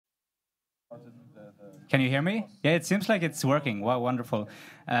Can you hear me? Yeah, it seems like it's working. Wow, wonderful.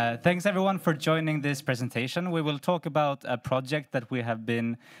 Thanks everyone for joining this presentation. We will talk about a project that we have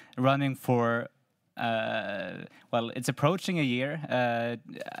been running for, well, it's approaching a year.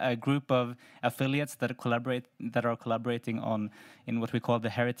 A group of affiliates that are collaborating in what we call the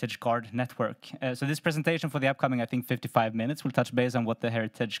Heritage Guard Network. So this presentation for the upcoming, I think, 55 minutes will touch base on what the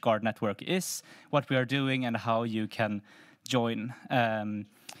Heritage Guard Network is, what we are doing, and how you can join.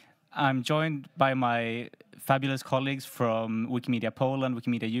 I'm joined by my fabulous colleagues from Wikimedia Poland,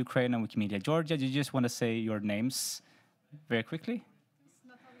 Wikimedia Ukraine, and Wikimedia Georgia. Do you just want to say your names very quickly?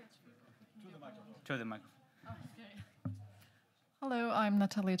 To the microphone. Okay. Hello, I'm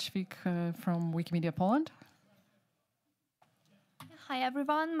Natalia Ćvik from Wikimedia Poland. Hi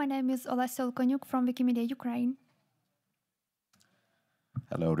everyone, my name is Olesya Olkoniuk from Wikimedia Ukraine.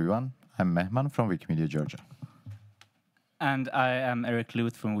 Hello everyone, I'm Mehman from Wikimedia Georgia. And I am Eric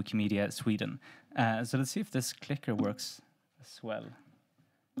Luth from Wikimedia Sweden. So let's see if this clicker works as well.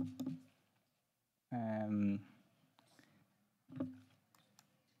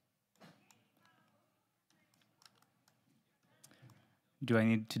 Do I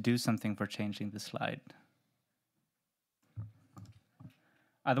need to do something for changing the slide?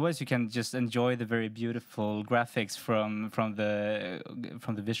 Otherwise, you can just enjoy the very beautiful graphics from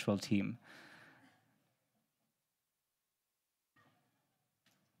the visual team.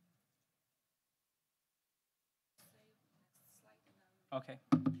 Okay.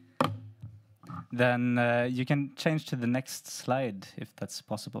 Then you can change to the next slide if that's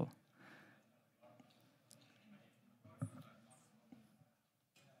possible.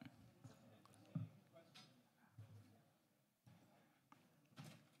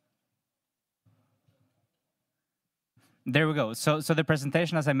 There we go. So the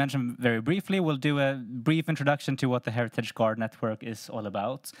presentation, as I mentioned very briefly, we'll do a brief introduction to what the Heritage Guard Network is all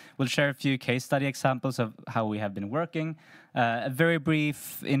about. We'll share a few case study examples of how we have been working, a very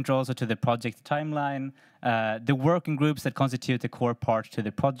brief intro also to the project timeline, the working groups that constitute the core part to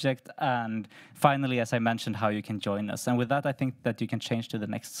the project, and finally, as I mentioned, how you can join us. And with that, I think that you can change to the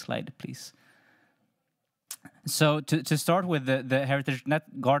next slide, please. So to start with, the Heritage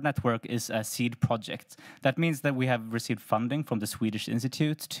Guard Network is a seed project. That means that we have received funding from the Swedish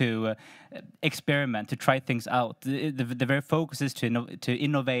Institute to experiment, to try things out. The very focus is to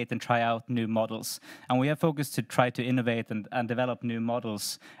innovate and try out new models. And we are focused to try to innovate and develop new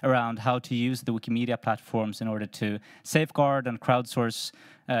models around how to use the Wikimedia platforms in order to safeguard and crowdsource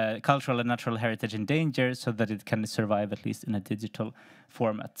cultural and natural heritage in danger so that it can survive at least in a digital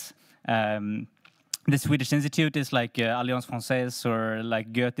format. The Swedish Institute is like Alliance Française or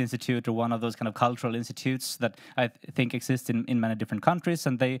like Goethe Institute or one of those kind of cultural institutes that I think exist in many different countries,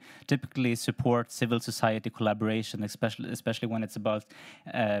 and they typically support civil society collaboration, especially when it's about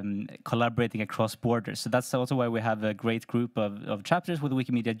collaborating across borders. So that's also why we have a great group of chapters with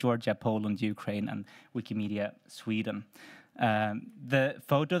Wikimedia Georgia, Poland, Ukraine, and Wikimedia Sweden. The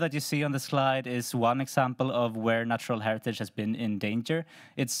photo that you see on the slide is one example of where natural heritage has been in danger.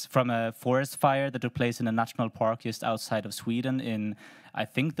 It's from a forest fire that took place in a national park just outside of Sweden in, I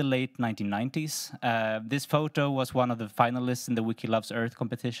think, the late 1990s. This photo was one of the finalists in the Wiki Loves Earth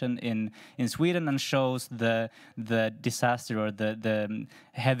competition in Sweden and shows the disaster or the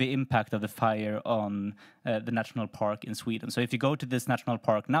heavy impact of the fire on the national park in Sweden. So if you go to this national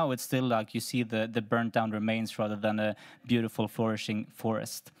park now, it's still like you see the burnt down remains rather than a beautiful flourishing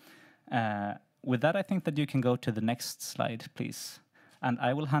forest. With that, I think that you can go to the next slide, please. And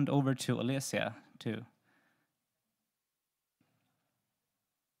I will hand over to Olesya to...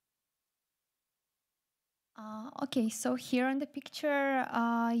 Okay, so here in the picture,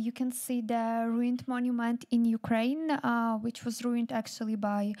 you can see the ruined monument in Ukraine, which was ruined actually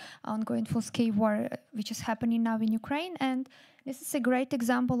by ongoing full-scale war, which is happening now in Ukraine. And this is a great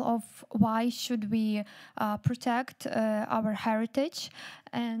example of why should we protect our heritage,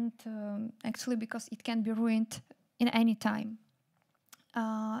 and actually because it can be ruined in any time.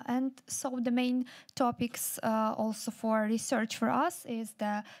 And so the main topics also for research for us is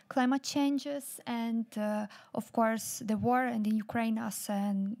the climate changes and, of course, the war and in Ukraine as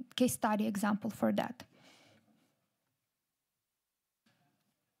a case study example for that.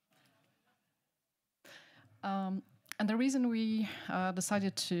 And the reason we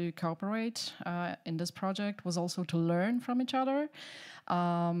decided to cooperate in this project was also to learn from each other.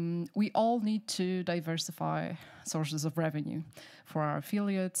 We all need to diversify sources of revenue for our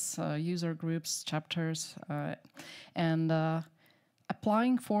affiliates, user groups, chapters. And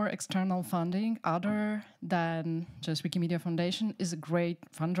applying for external funding other than just Wikimedia Foundation is a great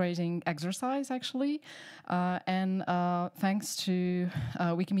fundraising exercise, actually. And thanks to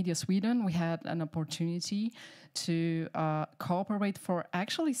Wikimedia Sweden, we had an opportunity to cooperate for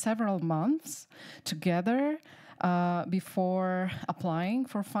actually several months together before applying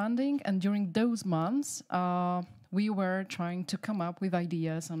for funding. And during those months, we were trying to come up with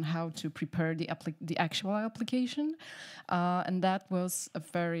ideas on how to prepare the actual application. And that was a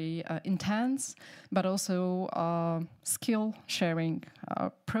very intense, but also skill sharing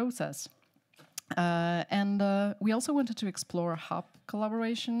process. And we also wanted to explore hub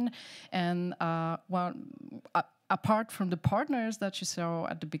collaboration. And apart from the partners that you saw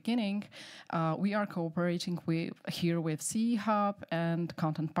at the beginning, we are cooperating here with CE Hub and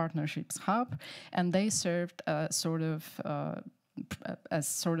Content Partnerships Hub, and they served as sort of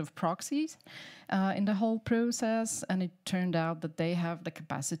proxies in the whole process. And it turned out that they have the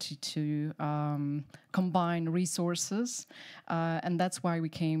capacity to combine resources, and that's why we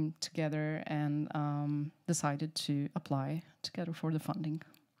came together and decided to apply together for the funding.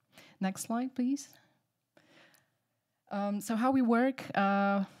 Next slide, please. So how we work,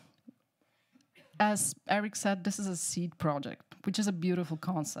 as Eric said, this is a seed project, which is a beautiful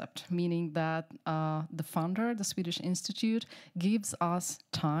concept, meaning that the funder, the Swedish Institute, gives us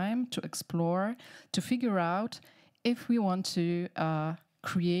time to explore, to figure out if we want to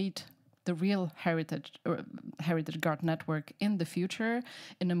create the real heritage guard network in the future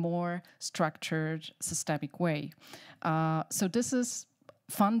in a more structured, systemic way. So this is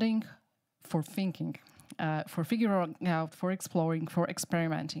funding for thinking. For figuring out, for exploring, for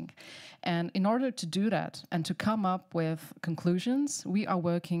experimenting. And in order to do that and to come up with conclusions, we are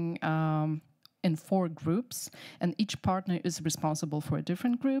working in 4 groups, and each partner is responsible for a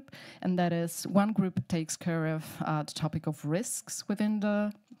different group. And that is, one group takes care of the topic of risks within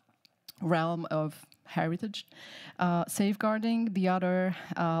the realm of heritage safeguarding. The other,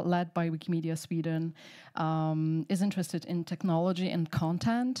 led by Wikimedia Sweden, is interested in technology and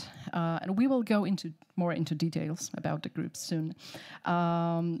content. And we will go more into details about the groups soon.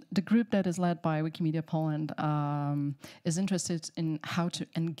 The group that is led by Wikimedia Poland is interested in how to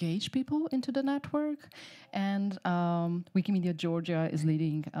engage people into the network. And Wikimedia Georgia is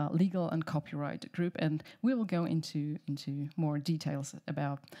leading legal and copyright group. And we will go into more details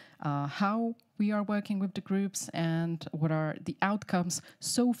about how we are working with the groups and what are the outcomes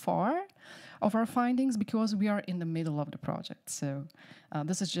so far of our findings, because we are in the middle of the project. So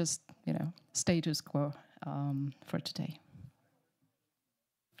this is just, status quo for today.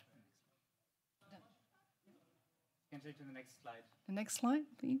 Can you take to the next slide? The next slide,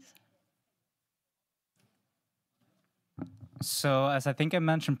 please. So, as I think I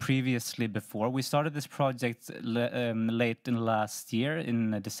mentioned previously before, we started this project late in last year,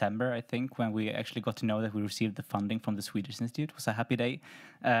 in December, I think, when we actually got to know that we received the funding from the Swedish Institute. It was a happy day.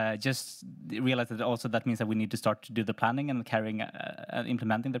 Just realized that also that means that we need to start to do the planning and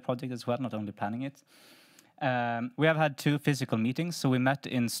implementing the project as well, not only planning it. We have had 2 physical meetings. So we met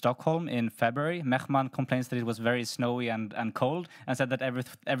in Stockholm in February. Mehman complains that it was very snowy and cold, and said that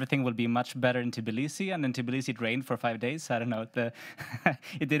everything will be much better in Tbilisi. And in Tbilisi it rained for 5 days. I don't know.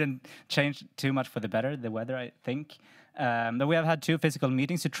 It didn't change too much for the better, the weather, I think. But we have had 2 physical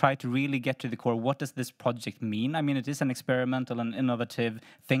meetings to try to really get to the core. What does this project mean? I mean, it is an experimental and innovative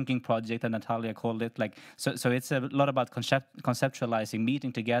thinking project, and Natalia called it. So it's a lot about conceptualizing,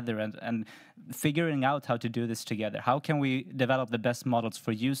 meeting together, and figuring out how to do this together. How can we develop the best models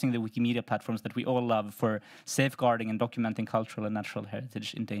for using the Wikimedia platforms that we all love for safeguarding and documenting cultural and natural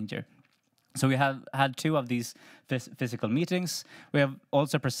heritage in danger? So we have had 2 of these physical meetings. We have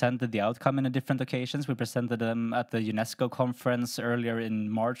also presented the outcome in different occasions. We presented them at the UNESCO conference earlier in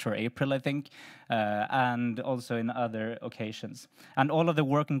March or April, I think, and also in other occasions. And all of the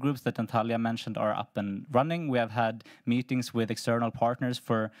working groups that Natalia mentioned are up and running. We have had meetings with external partners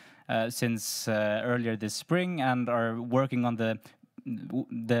since earlier this spring, and are working on the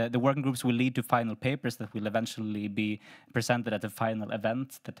working groups will lead to final papers that will eventually be presented at the final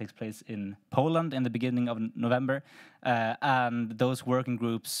event that takes place in Poland in the beginning of November. And those working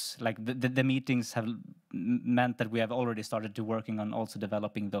groups, like the meetings, have meant that we have already started to working on also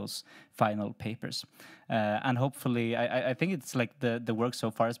developing those final papers. And hopefully, I think it's like the work so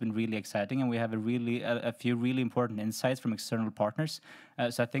far has been really exciting, and we have a few really important insights from external partners.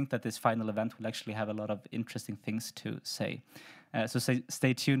 So I think that this final event will actually have a lot of interesting things to say. So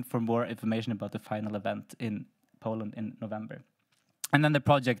stay tuned for more information about the final event in Poland in November. And then the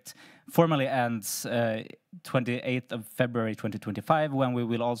project formally ends 28th of February 2025, when we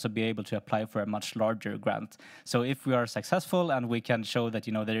will also be able to apply for a much larger grant. So if we are successful and we can show that,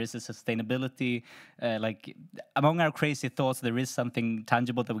 you know, there is a sustainability, like among our crazy thoughts, there is something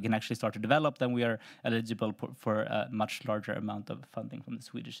tangible that we can actually start to develop, then we are eligible for a much larger amount of funding from the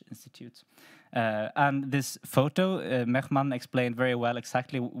Swedish Institute. And this photo, Mehman explained very well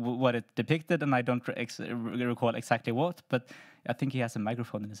exactly what it depicted, and I don't recall exactly what, but I think he has a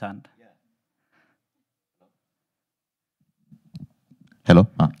microphone in his hand. Yeah. Hello.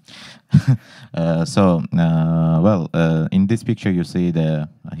 In this picture you see the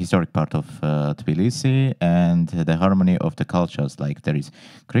historic part of Tbilisi and the harmony of the cultures. Like there is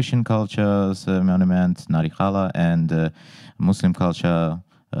Christian cultures monument, Narikhala, and Muslim culture.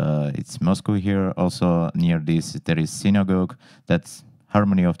 It's Moscow here. Also near this there is synagogue. That's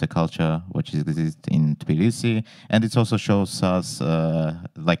harmony of the culture which exists in Tbilisi, and it also shows us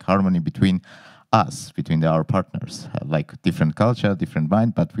like harmony between us, between our partners, like different culture, different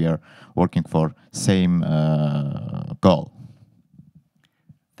mind, but we are working for same goal.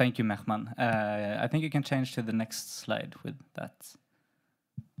 Thank you, Mehman. I think you can change to the next slide with that.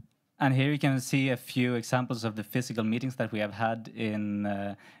 And here you can see a few examples of the physical meetings that we have had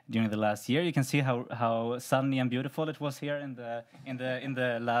in during the last year. You can see how sunny and beautiful it was here in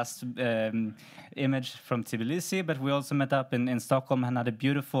the last image from Tbilisi. But we also met up in Stockholm and had a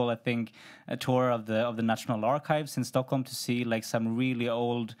beautiful, I think, a tour of the National Archives in Stockholm to see like some really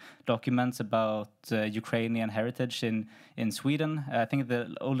old documents about Ukrainian heritage in Sweden. I think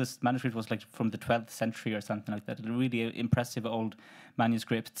the oldest manuscript was like from the 12th century or something like that. A really impressive old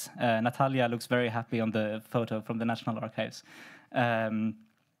manuscript. Natalia looks very happy on the photo from the National Archives.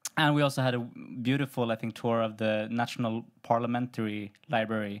 And we also had a beautiful, I think, tour of the National Parliamentary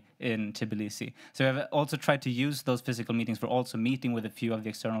Library in Tbilisi. So we have also tried to use those physical meetings for also meeting with a few of the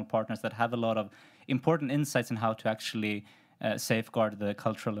external partners that have a lot of important insights in how to actually safeguard the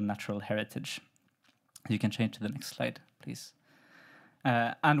cultural and natural heritage. You can change to the next slide, please.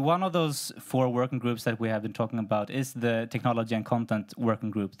 And one of those 4 working groups that we have been talking about is the technology and content working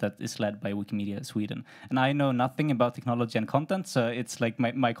group that is led by Wikimedia Sweden. And I know nothing about technology and content, so it's like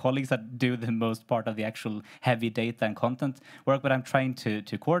my colleagues that do the most part of the actual heavy data and content work, but I'm trying to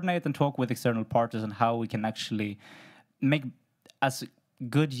coordinate and talk with external partners on how we can actually make as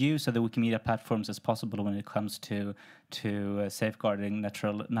good use of the Wikimedia platforms as possible when it comes to safeguarding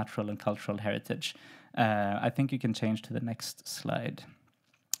natural and cultural heritage. I think you can change to the next slide.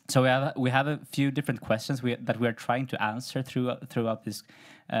 So we have a few different questions that we are trying to answer throughout this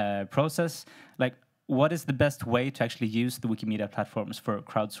process. Like, what is the best way to actually use the Wikimedia platforms for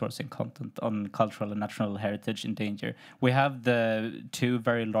crowdsourcing content on cultural and natural heritage in danger? We have the 2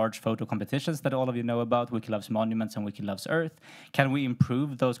 very large photo competitions that all of you know about, Wiki Loves Monuments and Wiki Loves Earth. Can we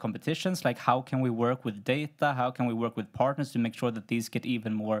improve those competitions? Like, how can we work with data? How can we work with partners to make sure that these get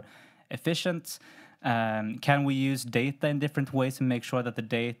even more efficient? Can we use data in different ways and make sure that the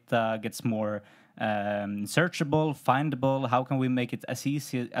data gets more searchable, findable? How can we make it as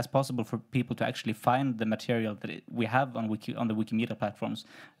easy as possible for people to actually find the material that we have on the Wikimedia platforms?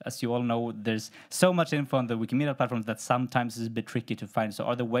 As you all know, there's so much info on the Wikimedia platforms that sometimes is a bit tricky to find. So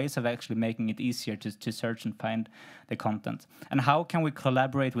are there ways of actually making it easier to search and find the content? And how can we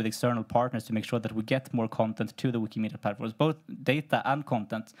collaborate with external partners to make sure that we get more content to the Wikimedia platforms, both data and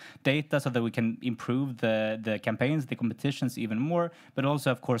content? Data so that we can improve the campaigns, the competitions even more, but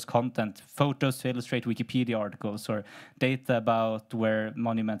also, of course, content, photos to illustrate Wikipedia articles, or data about where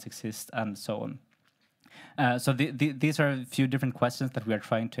monuments exist, and so on. So these are a few different questions that we are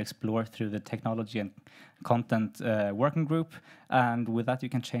trying to explore through the technology and content working group. And with that, you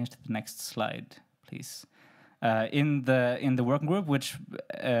can change to the next slide, please. In the working group, which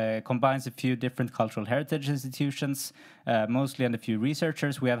combines a few different cultural heritage institutions, mostly, and a few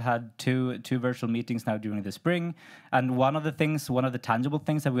researchers, we have had two virtual meetings now during the spring. And one of the tangible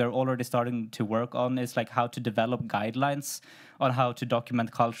things that we are already starting to work on is like how to develop guidelines on how to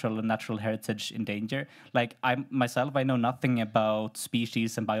document cultural and natural heritage in danger. Like I know nothing about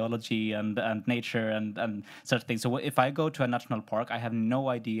species and biology and nature and such things. So if I go to a national park, I have no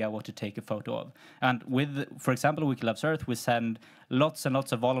idea what to take a photo of. And with, for example, Wiki Loves Earth, we send lots and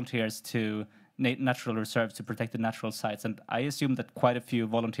lots of volunteers to natural reserves, to protect the natural sites. And I assume that quite a few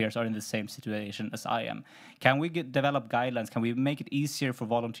volunteers are in the same situation as I am. Can we develop guidelines? Can we make it easier for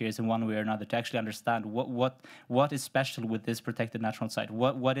volunteers in one way or another to actually understand what is special with this protected natural site?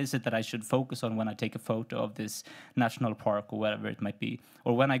 What is it that I should focus on when I take a photo of this national park or whatever it might be?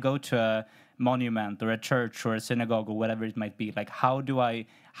 Or when I go to a monument or a church or a synagogue or whatever it might be, like how do I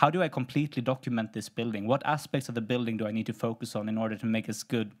completely document this building? What aspects of the building do I need to focus on in order to make as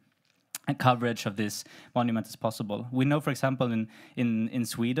good coverage of this monument as possible? We know, for example, in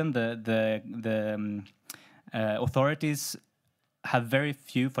Sweden, the authorities have very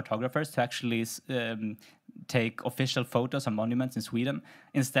few photographers to actually take official photos on monuments in Sweden.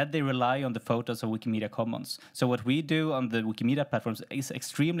 Instead, they rely on the photos of Wikimedia Commons. So what we do on the Wikimedia platforms is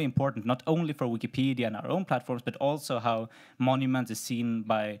extremely important, not only for Wikipedia and our own platforms, but also how monuments is seen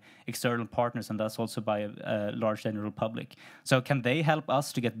by external partners, and thus also by a large general public. So can they help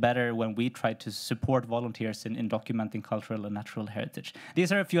us to get better when we try to support volunteers in documenting cultural and natural heritage?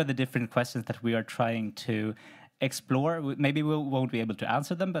 These are a few of the different questions that we are trying to explore. Maybe we won't be able to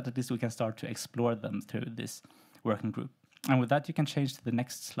answer them, but at least we can start to explore them through this working group. And with that, you can change to the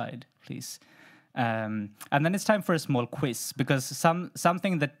next slide, please. And then it's time for a small quiz, because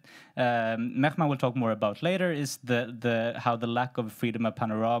something that Mehman will talk more about later is how the lack of freedom of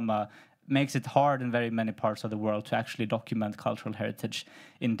panorama makes it hard in very many parts of the world to actually document cultural heritage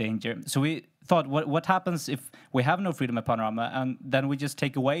in danger. So we thought, what happens if we have no freedom of panorama and then we just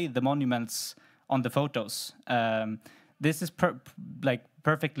take away the monuments on the photos? This is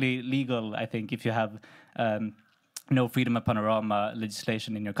perfectly legal, I think, if you have no freedom of panorama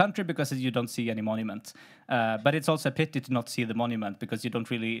legislation in your country, because you don't see any monument. But it's also a pity to not see the monument, because you don't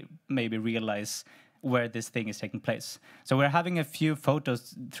really maybe realize where this thing is taking place. So we're having a few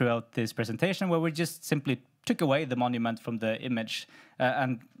photos throughout this presentation where we just simply took away the monument from the image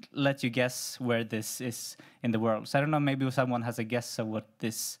and let you guess where this is in the world. So I don't know, maybe someone has a guess of what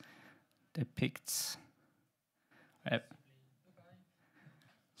this depicts.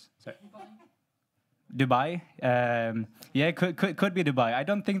 Sorry. Dubai. Yeah, could be Dubai. I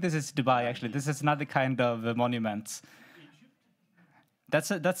don't think this is Dubai, actually. This is another kind of monument.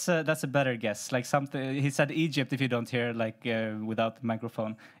 That's a better guess. Like something he said Egypt, if you don't hear without the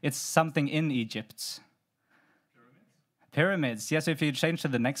microphone. It's something in Egypt. Pyramids. Yes, if you change to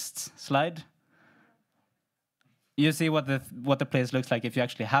the next slide, you see what the place looks like if you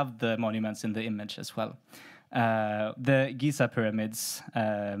actually have the monuments in the image as well. The Giza pyramids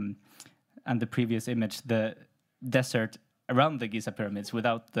and the previous image, the desert around the Giza pyramids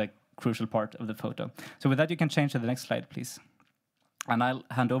without the crucial part of the photo. So with that, you can change to the next slide, please. And I'll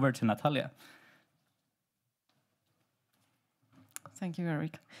hand over to Natalia. Thank you,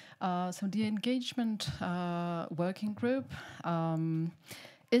 Eric. So the engagement working group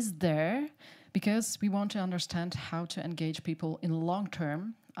is there because we want to understand how to engage people in long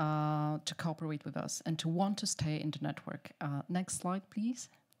term to cooperate with us and to want to stay in the network. Next slide, please.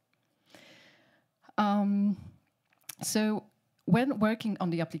 So when working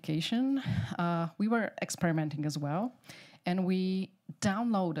on the application, we were experimenting as well, and we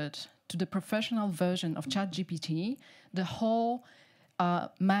downloaded to the professional version of ChatGPT the whole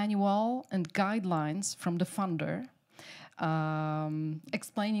manual and guidelines from the funder,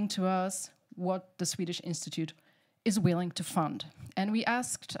 explaining to us what the Swedish Institute is willing to fund. And we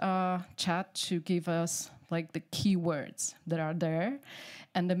asked Chat to give us the keywords that are there.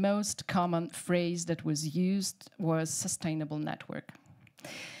 And the most common phrase that was used was sustainable network.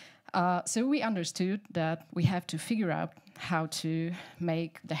 So we understood that we have to figure out how to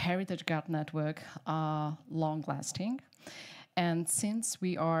make the Heritage Guard network long-lasting. And since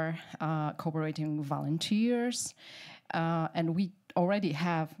we are cooperating with volunteers, and we already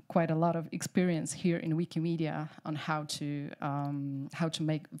have quite a lot of experience here in Wikimedia on how to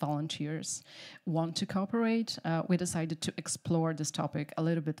make volunteers want to cooperate, we decided to explore this topic a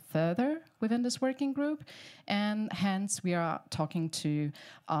little bit further within this working group, and hence we are talking to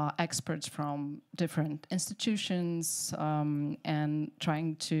experts from different institutions and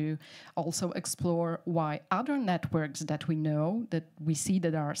trying to also explore why other networks that we know, that we see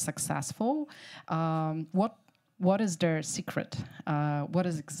that are successful, what is their secret? What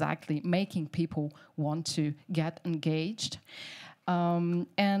is exactly making people want to get engaged?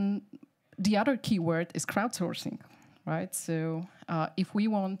 And the other keyword is crowdsourcing, right? So if we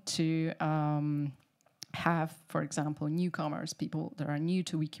want to have, for example, newcomers, people that are new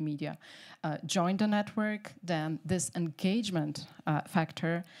to Wikimedia, join the network, then this engagement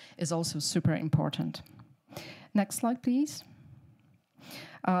factor is also super important. Next slide, please.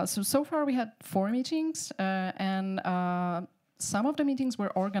 So far we had 4 meetings, and some of the meetings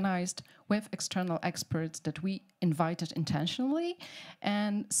were organized with external experts that we invited intentionally,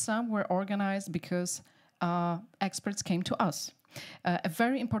 and some were organized because experts came to us. A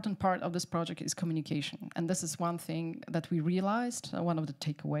very important part of this project is communication, and this is one thing that we realized, one of the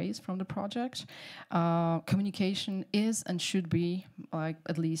takeaways from the project. Communication is and should be like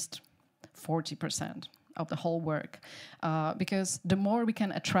at least 40% of the whole work, because the more we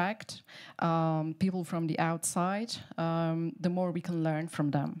can attract people from the outside, the more we can learn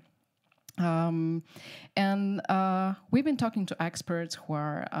from them. We've been talking to experts who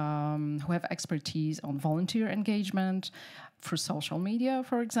have expertise on volunteer engagement through social media,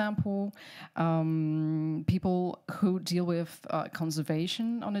 for example, people who deal with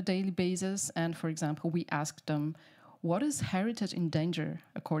conservation on a daily basis. And for example, we asked them, what is heritage in danger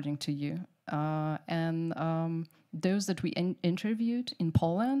according to you? Those that we interviewed in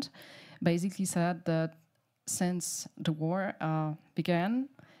Poland basically said that since the war began,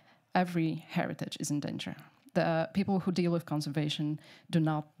 every heritage is in danger. The people who deal with conservation do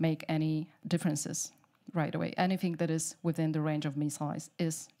not make any differences right away. Anything that is within the range of missiles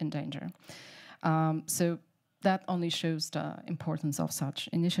is in danger. So that only shows the importance of such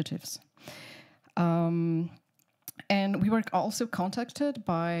initiatives. And we were also contacted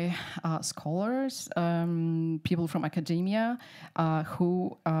by scholars, people from academia,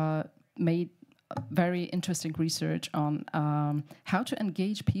 who made very interesting research on how to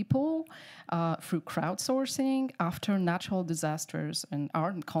engage people through crowdsourcing after natural disasters and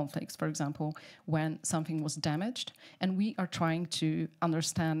armed conflicts, for example, when something was damaged. And we are trying to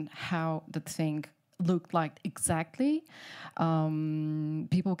understand how the thing looked like exactly.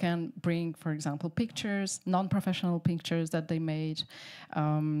 People can bring, for example, pictures, non-professional pictures that they made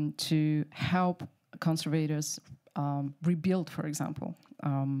to help conservators rebuild, for example,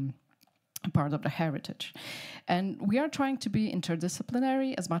 part of the heritage. And we are trying to be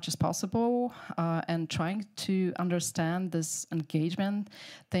interdisciplinary as much as possible and trying to understand this engagement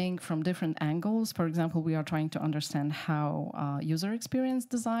thing from different angles. For example, we are trying to understand how user experience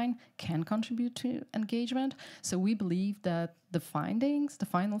design can contribute to engagement. So we believe that the findings, the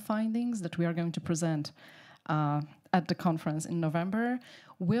final findings that we are going to present at the conference in November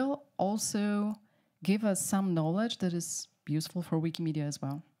will also give us some knowledge that is useful for Wikimedia as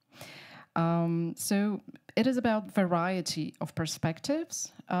well. So it is about variety of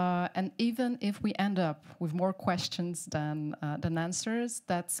perspectives, and even if we end up with more questions than answers,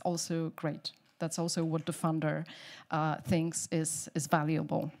 that's also great. That's also what the funder thinks is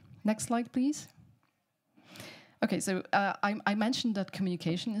valuable. Next slide, please. Okay, so I mentioned that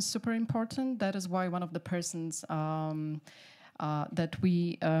communication is super important. That is why one of the persons that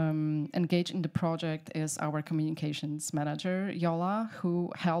we engage in the project is our communications manager, Jola,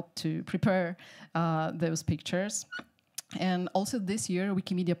 who helped to prepare those pictures. And also this year,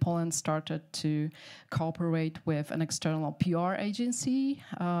 Wikimedia Poland started to cooperate with an external PR agency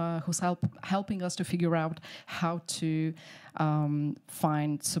who's helping us to figure out how to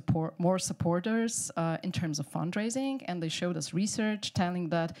find more supporters in terms of fundraising. And they showed us research telling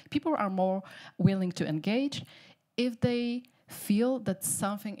that people are more willing to engage if they feel that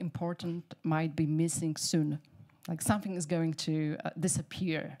something important might be missing soon, like something is going to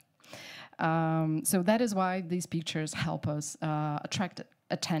disappear. So that is why these pictures help us attract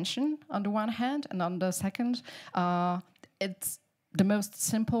attention on the one hand, and on the second, it's the most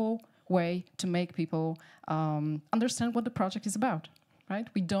simple way to make people understand what the project is about, right?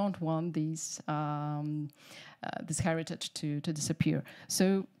 We don't want these this heritage to disappear.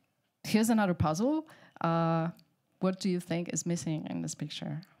 So here's another puzzle. What do you think is missing in this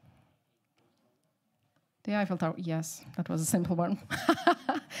picture? The Eiffel Tower, yes, that was a simple one.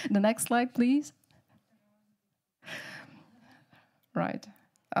 The next slide, please. Right.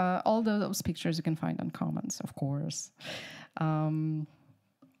 All those pictures you can find on Commons, of course. And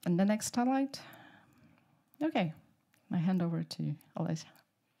the next slide. Okay, I hand over to Olesja.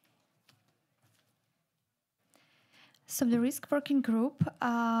 So the risk working group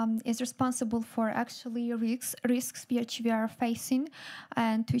is responsible for actually risks which we are facing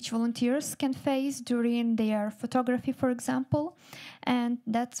and which volunteers can face during their photography, for example. And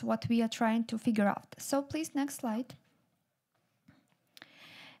that's what we are trying to figure out. So please, next slide.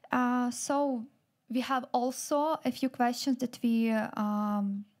 So we have also a few questions that we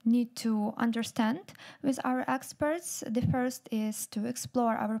need to understand with our experts. The first is to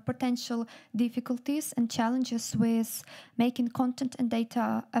explore our potential difficulties and challenges with making content and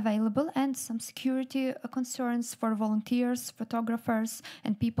data available, and some security concerns for volunteers, photographers,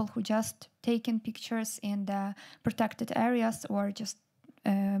 and people who just taken pictures in the protected areas or just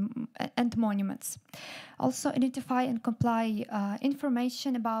and monuments. Also identify and comply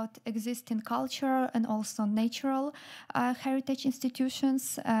information about existing cultural and also natural heritage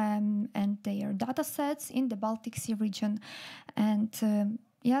institutions and their data sets in the Baltic Sea region. And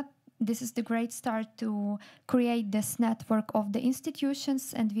yeah, this is the great start to create this network of the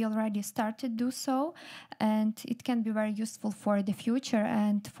institutions, and we already started to do so, and it can be very useful for the future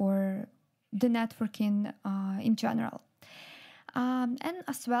and for the networking in general. And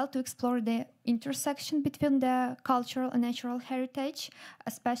as well to explore the intersection between the cultural and natural heritage,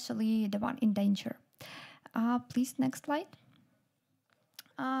 especially the one in danger. Please, next slide.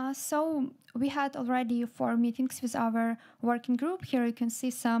 So we had already 4 meetings with our working group. Here you can see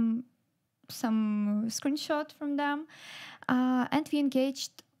some screenshot from them, and we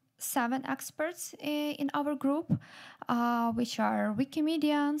engaged 7 experts in our group, which are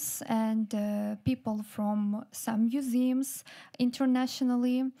Wikimedians and people from some museums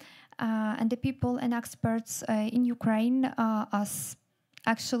internationally, and the people and experts in Ukraine, as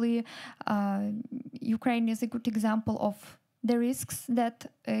actually Ukraine is a good example of the risks that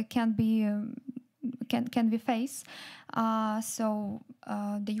can we face. So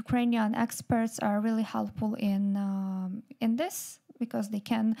the Ukrainian experts are really helpful in this because they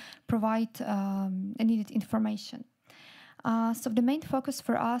can provide needed information. So the main focus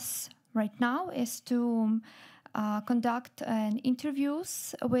for us right now is to conduct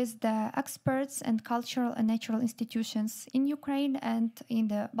interviews with the experts and cultural and natural institutions in Ukraine and in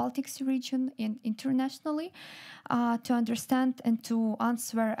the Baltic Sea region internationally, to understand and to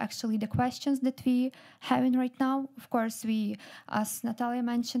answer actually the questions that we have in right now. Of course, we, as Natalia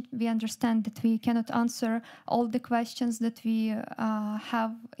mentioned, we understand that we cannot answer all the questions that we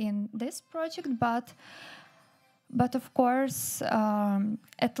have in this project, but of course,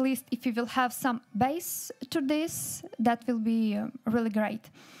 at least if we will have some base to this, that will be really great.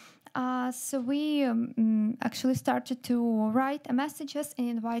 So we actually started to write messages and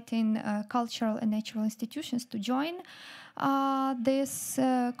inviting cultural and natural institutions to join this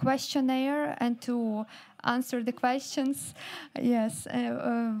questionnaire and to answer the questions. Yes,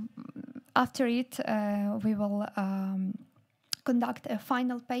 after it, we will conduct a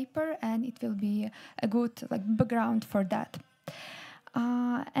final paper, and it will be a good background for that.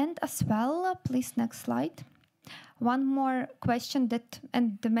 And as well, please, next slide. One more question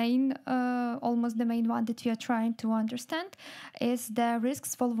and the main, almost the main one that we are trying to understand is the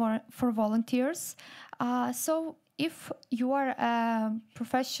risks for volunteers. So if you are a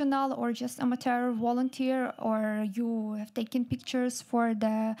professional or just amateur volunteer, or you have taken pictures for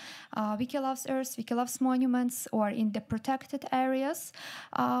the Wikilove's Earth, Wikilove's monuments, or in the protected areas,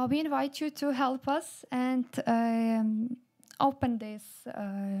 we invite you to help us and open this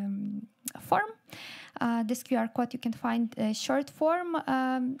form. This QR code, you can find a short form.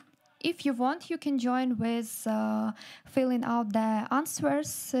 If you want, you can join with filling out the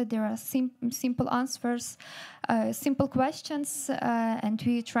answers. There are simple answers, simple questions, and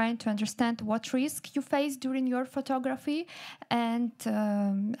we're trying to understand what risk you face during your photography and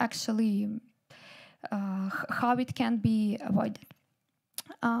actually how it can be avoided.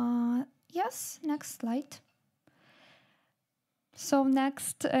 Yes, next slide. So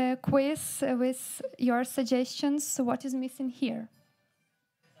next quiz with your suggestions. What is missing here?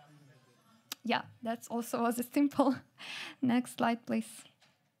 Yeah, that's also was a simple. Next slide, please.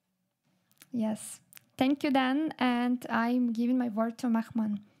 Yes. Thank you, Dan. And I'm giving my word to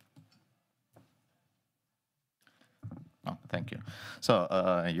Mahman. Oh, thank you. So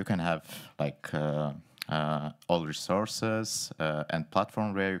you can have all resources and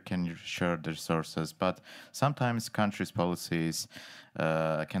platform where you can share the resources, but sometimes countries' policies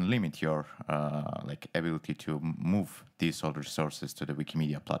can limit your ability to move these old resources to the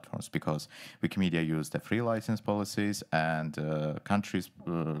Wikimedia platforms, because Wikimedia use the free license policies, and countries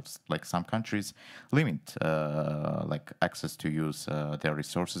some countries limit access to use their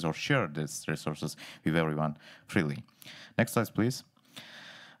resources or share these resources with everyone freely. Next slide, please.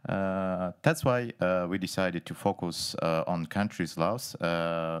 That's why we decided to focus on countries' laws.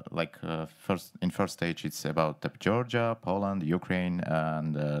 First stage, it's about Georgia, Poland, Ukraine,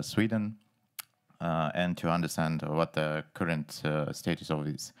 and Sweden, and to understand what the current status of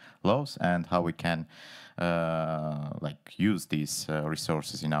these laws and how we can use these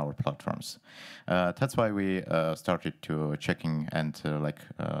resources in our platforms. That's why we started to checking and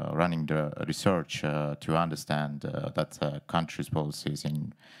running the research to understand that countries' policies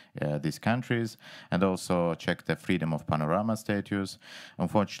in these countries, and also check the freedom of panorama status.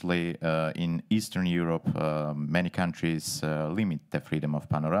 Unfortunately, in Eastern Europe, many countries limit the freedom of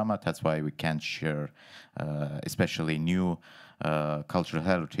panorama. That's why we can't share, especially new cultural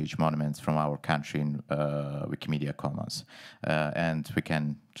heritage monuments from our country in Wikimedia Commons, and we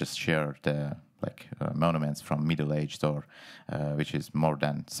can just share the monuments from Middle Age or which is more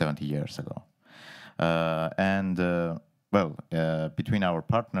than 70 years ago. Between our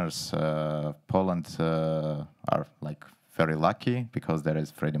partners, Poland are very lucky because there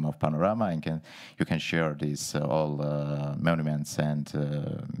is freedom of panorama and you can share these all monuments and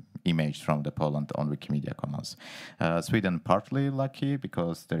image from the Poland on Wikimedia Commons. Sweden partly lucky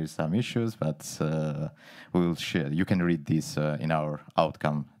because there is some issues, but we will share. You can read this in our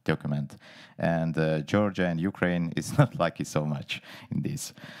outcome document. And Georgia and Ukraine is not lucky so much in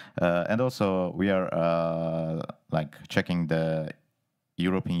this. And also we are checking the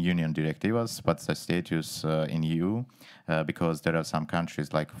European Union directives, what's the status in EU, because there are some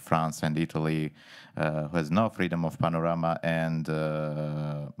countries like France and Italy who has no freedom of panorama and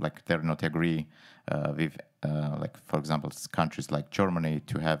they're not agree with, for example, countries like Germany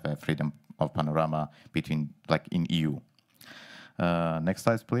to have a freedom of panorama between in EU. Next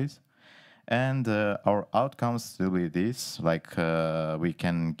slide, please. And our outcomes will be this, we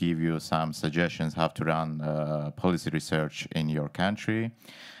can give you some suggestions how to run policy research in your country.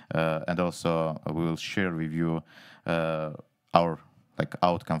 And also we will share with you our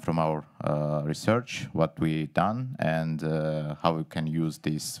outcome from our research, what we done and how we can use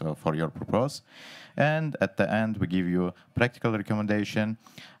this for your purpose. And at the end, we give you practical recommendation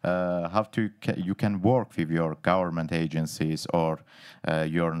how you can work with your government agencies or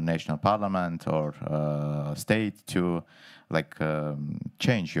your national parliament or state to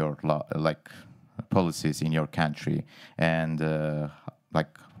change your law, policies in your country and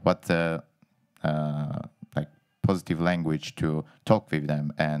what positive language to talk with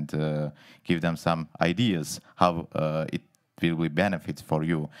them and give them some ideas how it will be benefits for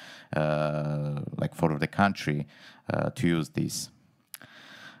you, for the country to use this.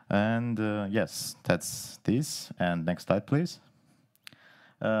 And yes, that's this. And next slide, please.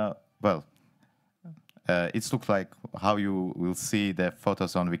 It looks like how you will see the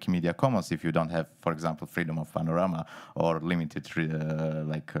photos on Wikimedia Commons if you don't have, for example, freedom of panorama or limited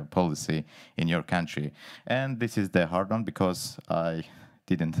policy in your country. And this is the hard one because I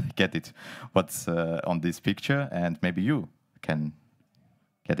didn't get it what's on this picture, and maybe you can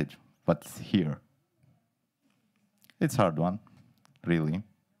get it what's here. It's a hard one, really.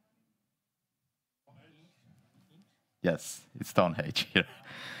 Yes, it's Stonehenge here.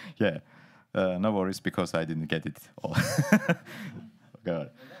 Yeah. No worries, because I didn't get it all.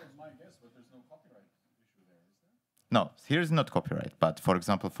 God. No, here is not copyright. But for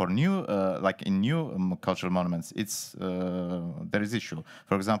example, for new, in new cultural monuments, it's there is issue.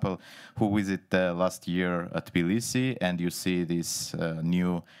 For example, who visited last year at Tbilisi, and you see this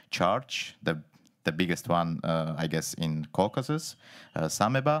new church, the biggest one, I guess, in Caucasus,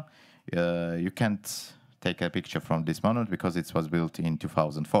 Sameba. You can't take a picture from this monument because it was built in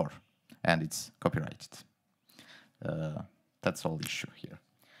 2004. And it's copyrighted. That's all issue here.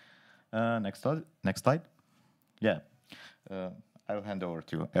 Next slide. Yeah. I'll hand over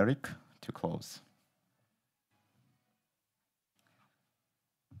to Eric to close.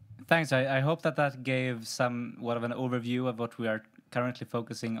 Thanks. I hope that gave somewhat of an overview of what we are currently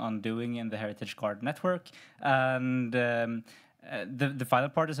focusing on doing in the Heritage Guard network. And the final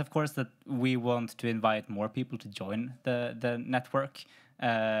part is, of course, that we want to invite more people to join the network.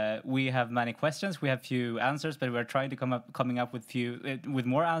 We have many questions, we have few answers, but we're trying to coming up with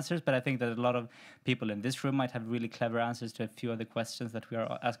more answers. But I think that a lot of people in this room might have really clever answers to a few of the questions that we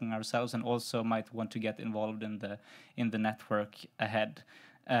are asking ourselves, and also might want to get involved in the network ahead.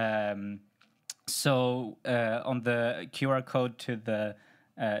 So on the QR code to the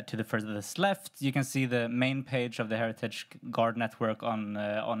furthest left, you can see the main page of the Heritage Guard network on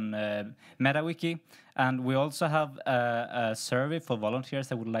MetaWiki, and we also have a survey for volunteers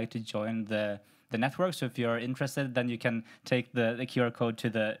that would like to join the network. So if you're interested, then you can take the QR code to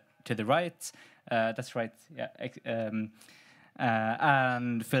the right. That's right, yeah.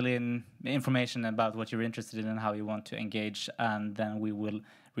 And fill in information about what you're interested in and how you want to engage, and then we will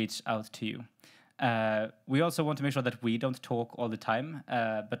reach out to you. We also want to make sure that we don't talk all the time,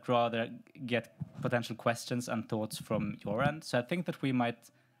 but rather get potential questions and thoughts from your end. So I think that we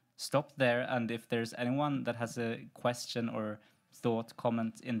might stop there, and if there's anyone that has a question or thought,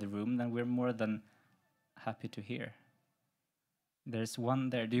 comment in the room, then we're more than happy to hear. There's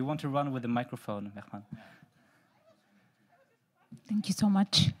one there. Do you want to run with the microphone, Mehman? Thank you so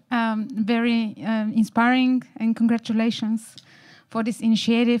much. Very inspiring, and congratulations for this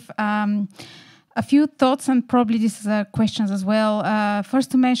initiative. a few thoughts, and probably these are questions as well.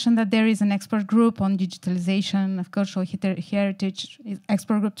 First, to mention that there is an expert group on digitalization of cultural heritage,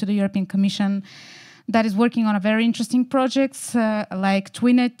 expert group to the European Commission, that is working on a very interesting projects like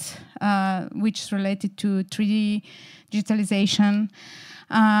Twinet, which is related to 3D digitalization.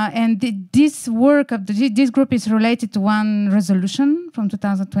 And this work of this group is related to one resolution from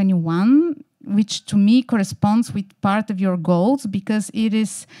 2021, which to me corresponds with part of your goals, because it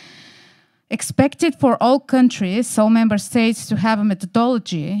is expected for all countries, all member states, to have a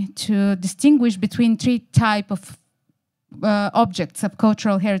methodology to distinguish between three types of objects, of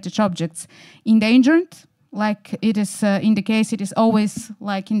cultural heritage objects: endangered, like it is in the case, it is always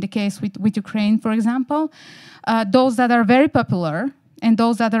like in the case with Ukraine, for example, those that are very popular, and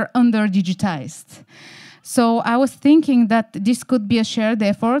those that are under-digitized. So I was thinking that this could be a shared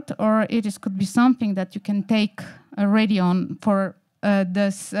effort, or could be something that you can take already on for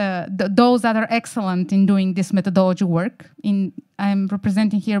those that are excellent in doing this methodology work. I'm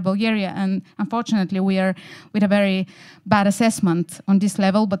representing here Bulgaria, and unfortunately we are with a very bad assessment on this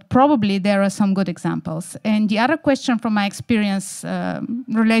level, but probably there are some good examples. And the other question from my experience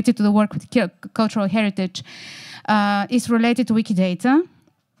related to the work with cultural heritage is related to Wikidata.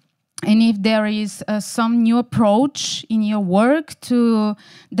 And if there is some new approach in your work to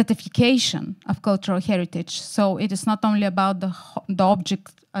datification of cultural heritage. So it is not only about the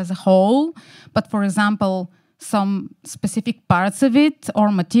object as a whole, but for example, some specific parts of it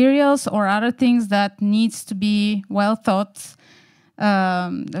or materials or other things that needs to be well thought.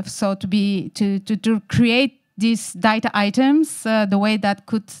 So to create these data items the way that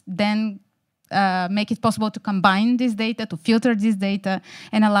could then make it possible to combine this data, to filter this data,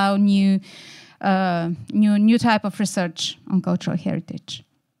 and allow new type of research on cultural heritage.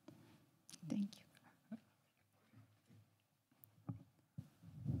 Thank you.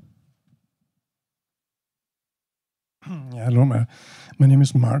 Yeah, hello, my name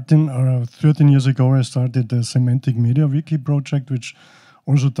is Martin. 13 years ago, I started the Semantic Media Wiki project, which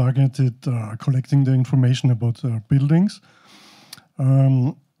also targeted collecting the information about buildings.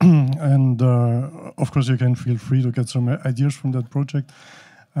 And of course, you can feel free to get some ideas from that project.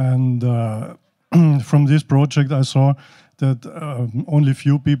 And from this project, I saw that only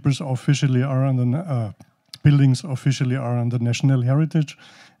few people officially are under buildings officially are under national heritage,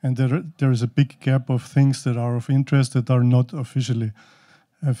 and there is a big gap of things that are of interest that are not officially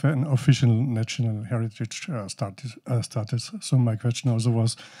have an official national heritage status. So my question also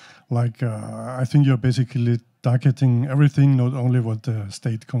was, like, I think you're basically targeting everything, not only what the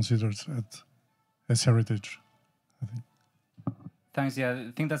state considers as heritage, I think. Thanks. Yeah,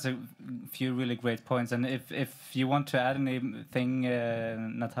 I think that's a few really great points. And if you want to add anything,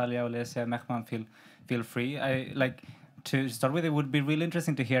 Natalia, Olesia, Mehman, feel free. To start with, it would be really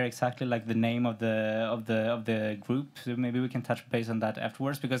interesting to hear exactly like the name of the group. So maybe we can touch base on that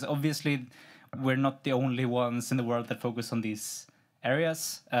afterwards, because obviously we're not the only ones in the world that focus on these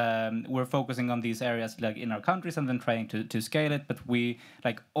areas. We're focusing on these areas like in our countries and then trying to scale it, but we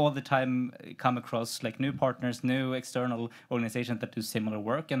like all the time come across like new partners, new external organizations that do similar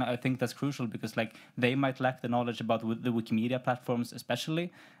work, and I think that's crucial because like they might lack the knowledge about the Wikimedia platforms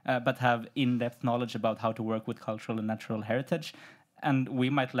especially, but have in-depth knowledge about how to work with cultural and natural heritage. And we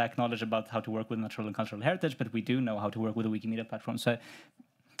might lack knowledge about how to work with natural and cultural heritage, but we do know how to work with the Wikimedia platform. So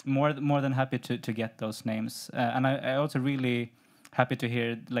more than happy to get those names. And I also really happy to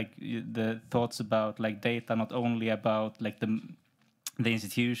hear like the thoughts about like data, not only about like the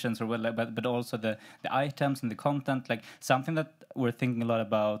institutions or what, but also the items and the content. Like something that we're thinking a lot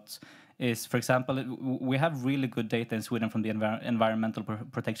about is, for example, we have really good data in Sweden from the Environmental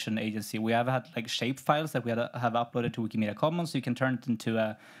Protection Agency. We have had like shape files that we have uploaded to Wikimedia Commons. So you can turn it into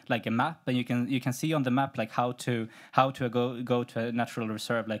a map, and you can see on the map like how to go to a natural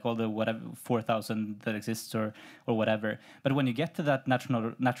reserve, like all the whatever 4,000 that exists or whatever. But when you get to that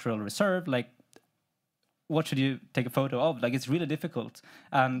natural reserve, like what should you take a photo of? Like, it's really difficult.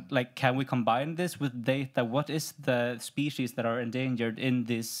 And like, can we combine this with data? What is the species that are endangered in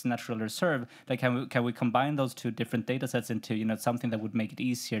this natural reserve? Like, can we combine those two different data sets into, something that would make it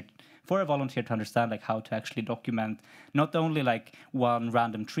easier for a volunteer to understand like how to actually document not only like one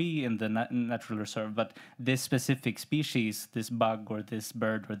random tree in the natural reserve, but this specific species, this bug or this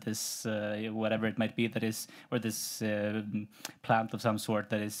bird or this whatever it might be that is, or this plant of some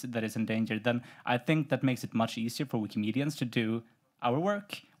sort that is endangered. Then I think that makes it much easier for Wikimedians to do our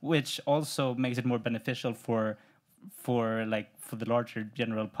work, which also makes it more beneficial for the larger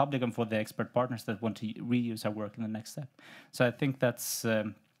general public and for the expert partners that want to reuse our work in the next step. So I think that's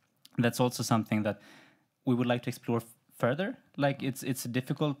also something that we would like to explore further. Like it's a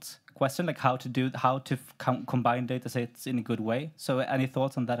difficult question, like how to combine data sets in a good way. So any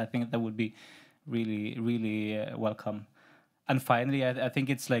thoughts on that? I think that would be really welcome. And finally, I think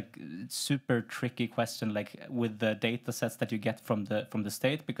it's like super tricky question, like with the data sets that you get from the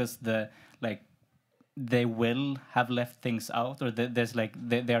state, because they will have left things out, or there's like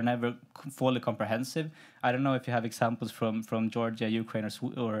they are never fully comprehensive. I don't know if you have examples from Georgia, Ukraine,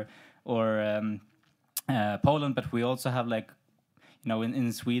 or Poland, but we also have like, you know,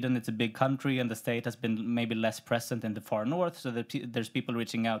 in Sweden, it's a big country, and the state has been maybe less present in the far north. So there's people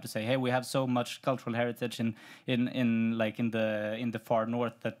reaching out to say, hey, we have so much cultural heritage in the far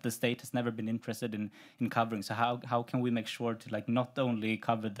north that the state has never been interested in covering. So how can we make sure to like not only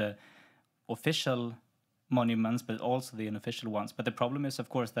cover the official monuments, but also the unofficial ones? But the problem is, of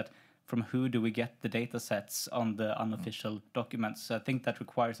course, that from who do we get the data sets on the unofficial documents? So I think that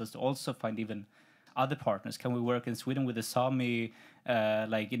requires us to also find even other partners. Can we work in Sweden with the Sami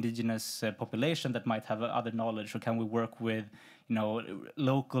like indigenous population that might have other knowledge, or can we work with, you know,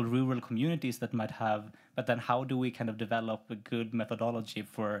 local rural communities that might have? But then how do we kind of develop a good methodology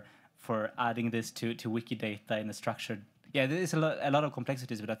for adding this to Wikidata in a structured? Yeah, there is a lot of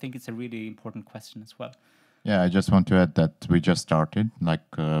complexities, but I think it's a really important question as well. Yeah, I just want to add that we just started, like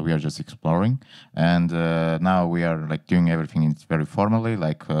we are just exploring, and now we are like doing everything very formally.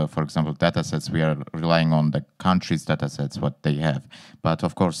 Like for example, datasets, we are relying on the country's datasets, what they have. But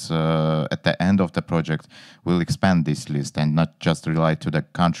of course, at the end of the project, we'll expand this list and not just rely to the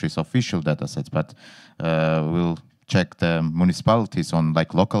country's official datasets, but we'll check the municipalities on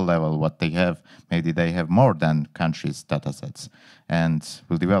like local level what they have. Maybe they have more than country's datasets, and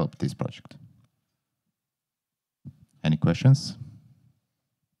we'll develop this project. Any questions?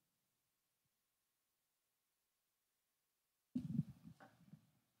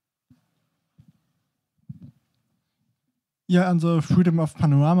 Yeah, and the freedom of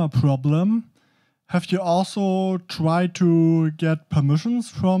panorama problem, have you also tried to get permissions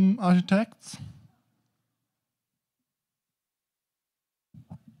from architects?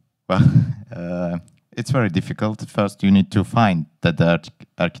 Well, it's very difficult. First, you need to find the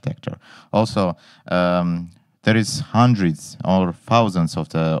architecture. Also, there is hundreds or thousands of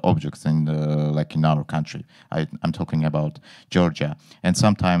the objects in like in our country. I'm talking about Georgia, and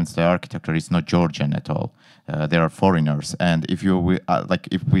sometimes the architecture is not Georgian at all. There are foreigners, and if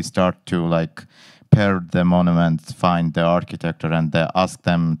we start to like pair the monument, find the architecture, and ask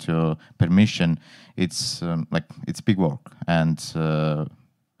them to permission, it's it's big work, and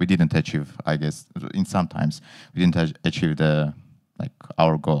we didn't achieve. I guess in sometimes we didn't achieve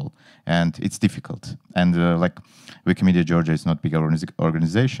our goal, and it's difficult. And like Wikimedia Georgia is not big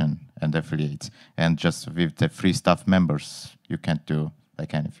organization and affiliates, and just with the free staff members, you can't do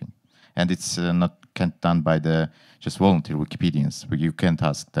like anything. And it's can't done by the just volunteer Wikipedians. You can't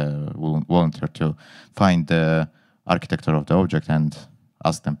ask the volunteer to find the architecture of the object and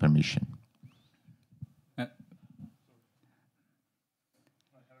ask them permission.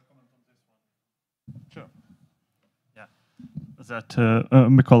 That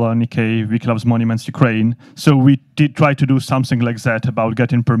Mykola Nikkei, Wiki Monuments Ukraine. So we did try to do something like that about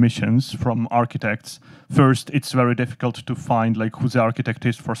getting permissions from architects. First, it's very difficult to find like who the architect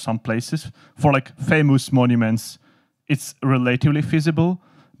is for some places. For like famous monuments, it's relatively feasible,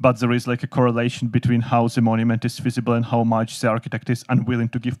 but there is like a correlation between how the monument is feasible and how much the architect is unwilling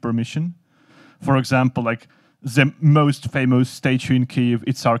to give permission. For example, like the most famous statue in Kyiv,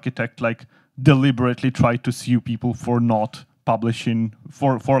 its architect like deliberately tried to sue people for not publishing,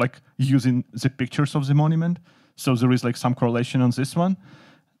 for like using the pictures of the monument. So there is like some correlation on this one.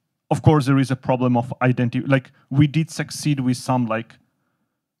 Of course, there is a problem of identity. Like we did succeed with some like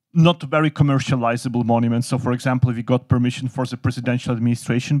not very commercializable monuments. So for example, we got permission for the presidential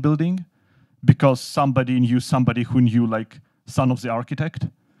administration building because somebody knew somebody who knew like son of the architect.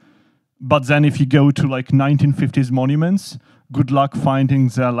 But then if you go to like 1950s monuments, good luck finding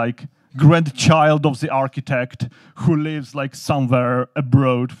the like grandchild of the architect who lives like somewhere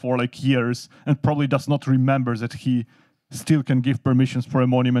abroad for like years and probably does not remember that he still can give permissions for a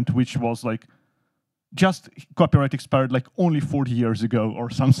monument which was like just copyright expired like only 40 years ago or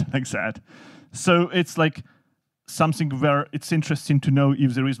something like that. So it's like something where it's interesting to know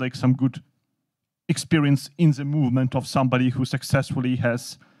if there is like some good experience in the movement of somebody who successfully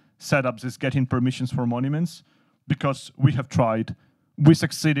has set up this getting permissions for monuments, because we have tried. We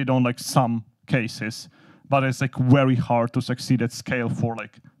succeeded on like some cases, but it's like very hard to succeed at scale for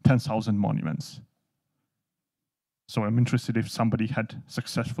like 10,000 monuments. So I'm interested if somebody had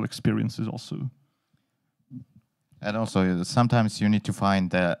successful experiences also. And also, sometimes you need to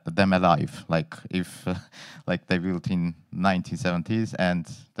find them alive. Like if, like they built in 1970s and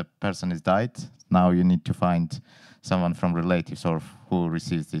the person has died, now you need to find someone from relatives or who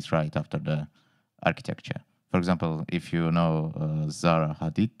receives this right after the architecture. For example, if you know Zaha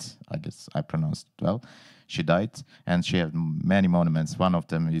Hadid, I guess I pronounced it well, she died and she had many monuments. One of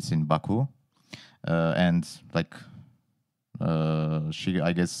them is in Baku, and like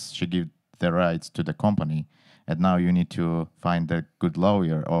I guess she gave the rights to the company. And now you need to find a good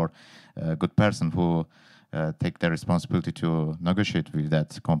lawyer or a good person who take the responsibility to negotiate with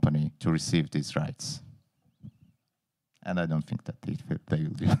that company to receive these rights. And I don't think that they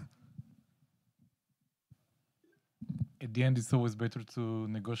will do. At the end, it's always better to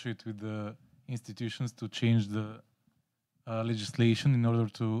negotiate with the institutions to change the legislation in order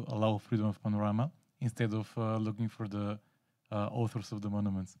to allow freedom of panorama instead of looking for the authors of the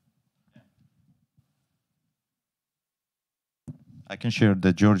monuments. I can share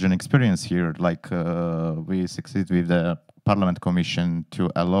the Georgian experience here. Like we succeed with the Parliament Commission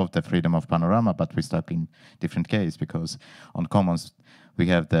to allow the freedom of panorama, but we stuck in different case because on Commons we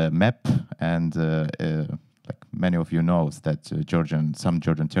have the map, and like many of you knows that some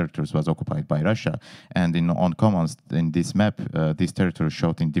Georgian territories was occupied by Russia, and on Commons in this map, these territories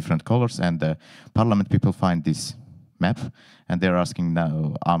showed in different colors, and the Parliament people find this map, and they're asking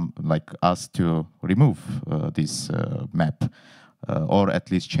now like us to remove this map. Or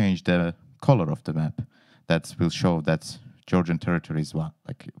at least change the color of the map. That will show that Georgian territory is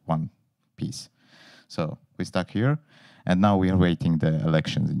one piece. So we stuck here, and now we are waiting the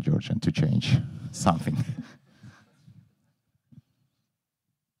elections in Georgia to change something.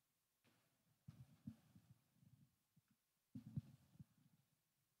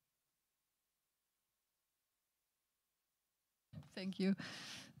 Thank you.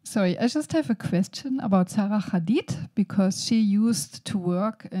 Sorry, I just have a question about Zaha Hadid, because she used to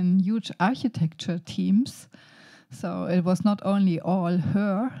work in huge architecture teams. So it was not only all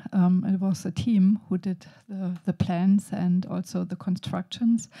her, it was a team who did the plans and also the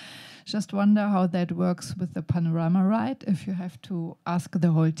constructions. Just wonder how that works with the panorama right, if you have to ask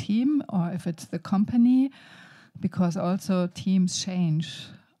the whole team or if it's the company, because also teams change.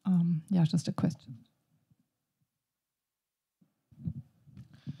 Yeah, just a question.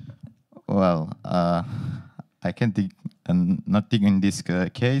 Well, I can not dig in this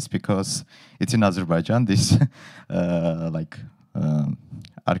case because it's in Azerbaijan, this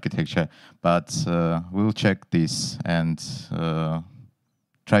architecture. But we'll check this and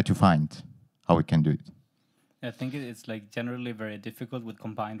try to find how we can do it. I think it's like generally very difficult with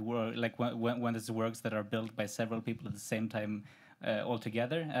combined work, like when there's works that are built by several people at the same time all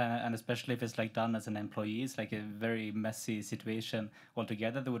together, and especially if it's like done as an employee, it's like a very messy situation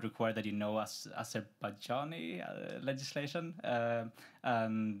altogether that would require that you know Azerbaijani legislation,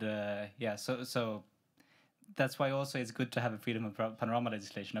 yeah, so that's why also it's good to have a freedom of panorama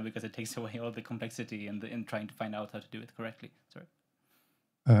legislation, because it takes away all the complexity in trying to find out how to do it correctly. Sorry.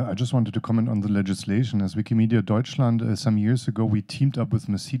 I just wanted to comment on the legislation. As Wikimedia Deutschland, some years ago, we teamed up with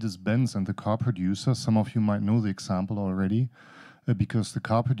Mercedes-Benz and the car producers. Some of you might know the example already, because the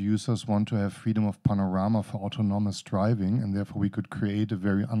car producers want to have freedom of panorama for autonomous driving, and therefore we could create a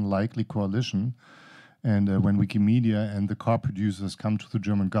very unlikely coalition. And when Wikimedia and the car producers come to the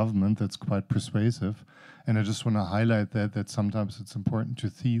German government, that's quite persuasive. And I just want to highlight that sometimes it's important to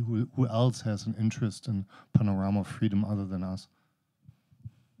see who else has an interest in panorama freedom other than us.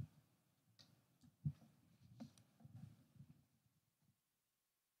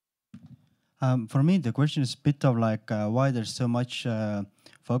 For me, the question is a bit of like why there's so much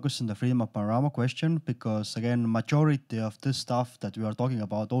focus on the freedom of panorama question, because again, majority of this stuff that we are talking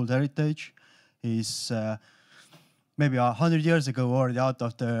about, old heritage, is maybe 100 years ago already out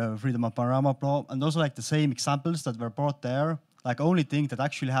of the freedom of panorama problem. And also like the same examples that were brought there, like only thing that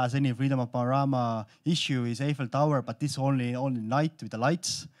actually has any freedom of panorama issue is Eiffel Tower, but this only night with the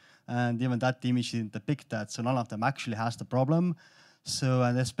lights. And even that image didn't depict that, so none of them actually has the problem. So,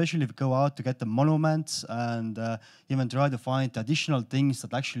 and especially if you go out to get the monuments and even try to find additional things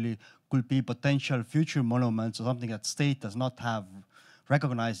that actually could be potential future monuments or something that state does not have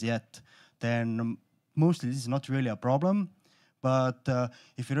recognized yet, then mostly this is not really a problem. But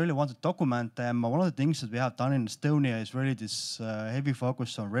if you really want to document them, one of the things that we have done in Estonia is really this heavy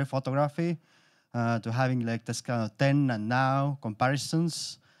focus on rare photography, to having like this kind of then and now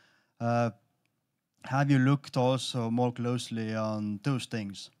comparisons. Have you looked also more closely on those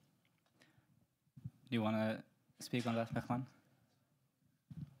things? Do you want to speak on that, Mehman?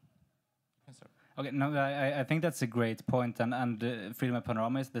 Okay, no, I think that's a great point, and freedom of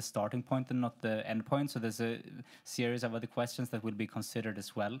panorama is the starting point and not the end point. So there's a series of other questions that will be considered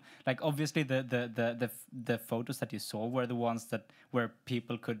as well. Like obviously the photos that you saw were the ones that where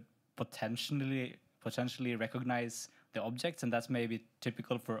people could potentially recognize the objects, and that's maybe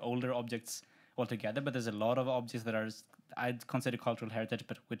typical for older objects altogether. But there's a lot of objects that are I'd consider cultural heritage,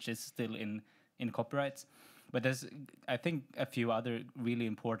 but which is still in copyright. But there's, I think, a few other really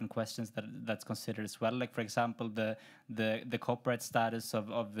important questions that's considered as well. Like, for example, the copyright status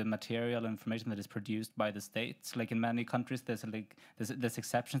of the material information that is produced by the states. Like in many countries, there's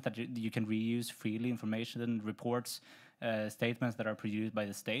exceptions that you can reuse freely information and reports, statements that are produced by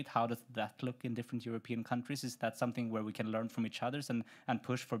the state. How does that look in different European countries? Is that something where we can learn from each other and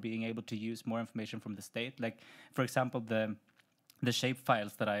push for being able to use more information from the state? Like, for example, the shape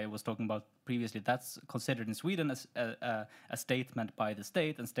files that I was talking about previously, that's considered in Sweden as a statement by the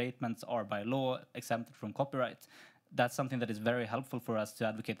state, and statements are by law exempted from copyright. That's something that is very helpful for us to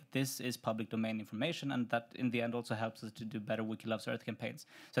advocate that this is public domain information, and that in the end also helps us to do better Wiki Loves Earth campaigns.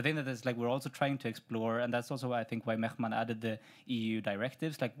 So I think that it's like we're also trying to explore, and that's also I think why Mehman added the EU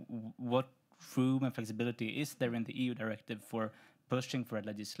directives, like what room and flexibility is there in the EU directive for pushing for a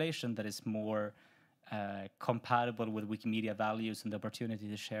legislation that is more compatible with Wikimedia values and the opportunity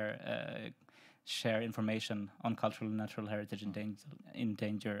to share information on cultural and natural heritage in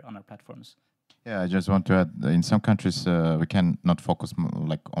danger on our platforms. Yeah, I just want to add, in some countries we can not focus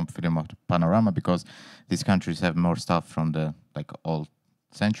like on freedom of panorama because these countries have more stuff from the like old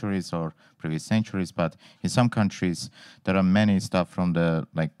centuries or previous centuries, but in some countries there are many stuff from the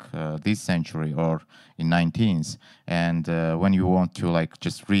like this century or in 19th, and when you want to like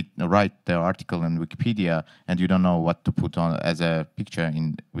just write the article in Wikipedia and you don't know what to put on as a picture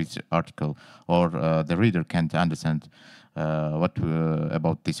in which article, or the reader can't understand what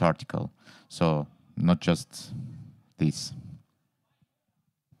about this article. So not just this.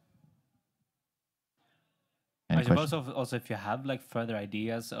 I suppose also if you have like further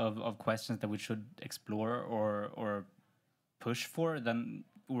ideas of questions that we should explore or push for, then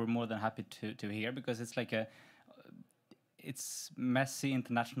we're more than happy to hear, because it's like it's messy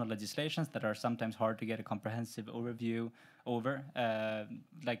international legislations that are sometimes hard to get a comprehensive overview over.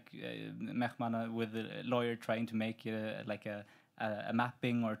 Mehman with a lawyer trying to make like a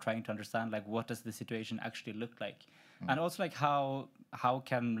mapping or trying to understand like what does the situation actually look like. And also like how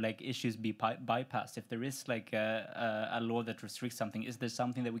can like issues be bypassed if there is like a law that restricts something? Is there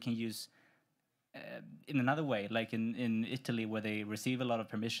something that we can use in another way, like in Italy, where they receive a lot of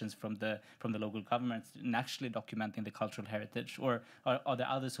permissions from the local governments in actually documenting the cultural heritage? Or are there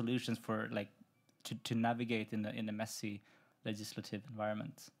other solutions for like to navigate in a messy legislative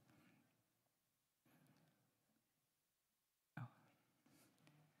environment?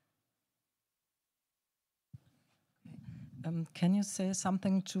 Can you say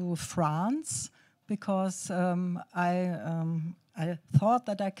something to France? Because I thought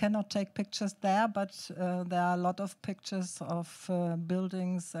that I cannot take pictures there, but there are a lot of pictures of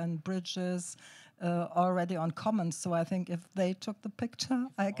buildings and bridges already on Commons. So I think if they took the picture,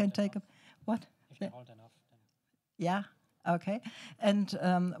 I can take a... What? If you hold enough. Yeah, okay. And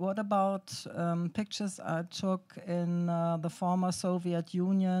what about pictures I took in the former Soviet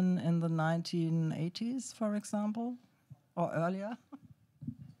Union in the 1980s, for example? Or earlier?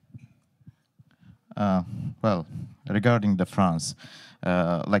 Well, regarding the France,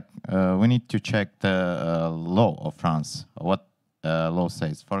 we need to check the law of France, what law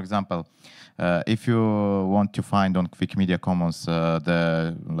says. For example, if you want to find on Wikimedia Commons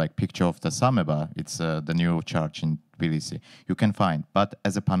the picture of the Sameba, it's the new church in Tbilisi, you can find, but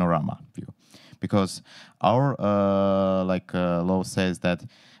as a panorama view, because our law says that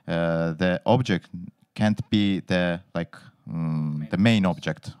the object can't be the main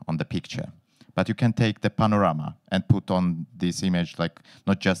object on the picture, but you can take the panorama and put on this image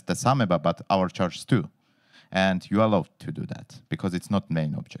not just the Sameba but our church too, and you are allowed to do that because it's not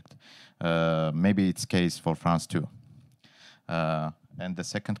main object. Maybe it's case for France too. And the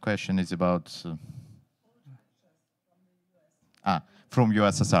second question is about from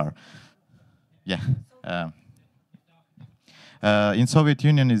USSR. Yeah. In Soviet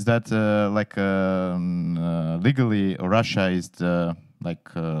Union, is that legally Russia is the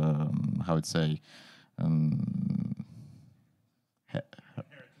how would say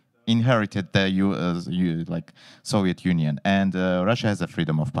inherited the Soviet Union, and Russia has a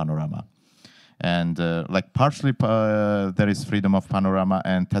freedom of panorama, and partially there is freedom of panorama,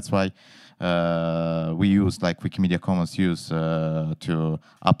 and that's why we use Wikimedia Commons use to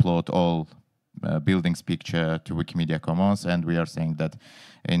upload all buildings picture to Wikimedia Commons, and we are saying that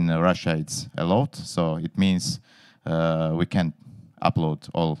in Russia it's allowed, so it means we can upload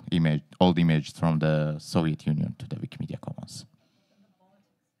all images from the Soviet Union to the Wikimedia Commons.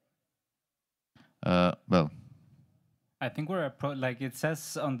 Well, I think we're like it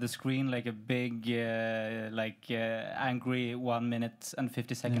says on the screen, like a big, angry 1 minute and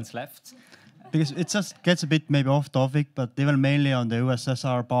 50 seconds left. Because it just gets a bit maybe off topic, but even mainly on the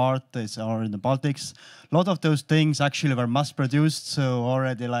USSR part or in the Baltics, a lot of those things actually were mass produced. So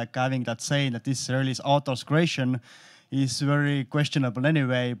already like having that saying that this really is author's creation is very questionable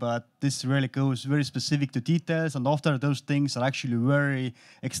anyway, but this really goes very specific to details, and after those things are actually very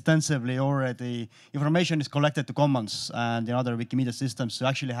extensively already, information is collected to Commons and in other Wikimedia systems to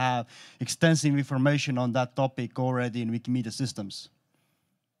actually have extensive information on that topic already in Wikimedia systems.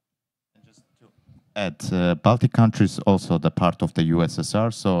 Add Baltic countries also the part of the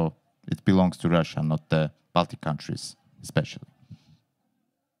USSR, so it belongs to Russia, not the Baltic countries especially.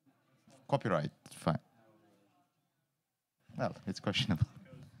 Copyright, fine. Well, it's questionable.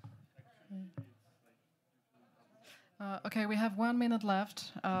 Okay, we have 1 minute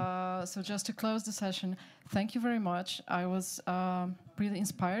left. So just to close the session, thank you very much. I was really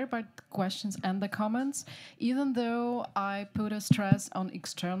inspired by the questions and the comments. Even though I put a stress on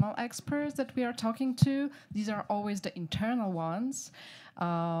external experts that we are talking to, these are always the internal ones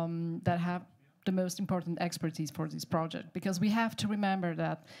that have the most important expertise for this project. Because we have to remember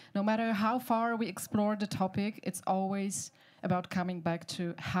that no matter how far we explore the topic, it's always about coming back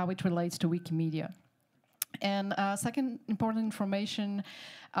to how it relates to Wikimedia. And second important information,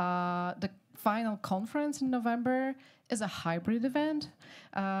 the final conference in November is a hybrid event.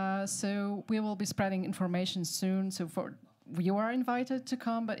 So we will be spreading information soon. So you are invited to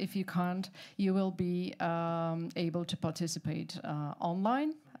come, but if you can't, you will be able to participate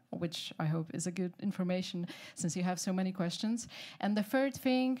online, which I hope is a good information since you have so many questions. And the third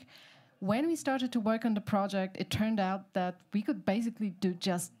thing, when we started to work on the project, it turned out that we could basically do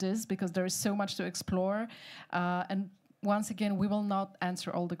just this because there is so much to explore. And once again, we will not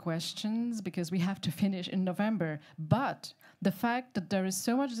answer all the questions because we have to finish in November. But the fact that there is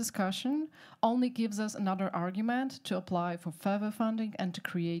so much discussion only gives us another argument to apply for further funding and to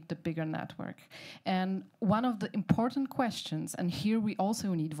create the bigger network. And one of the important questions, and here we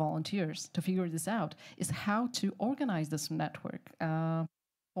also need volunteers to figure this out, is how to organize this network.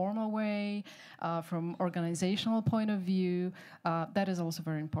 Formal way, from organizational point of view, that is also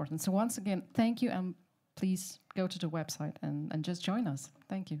very important. So once again, thank you, and please go to the website and just join us.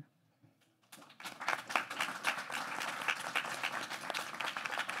 Thank you.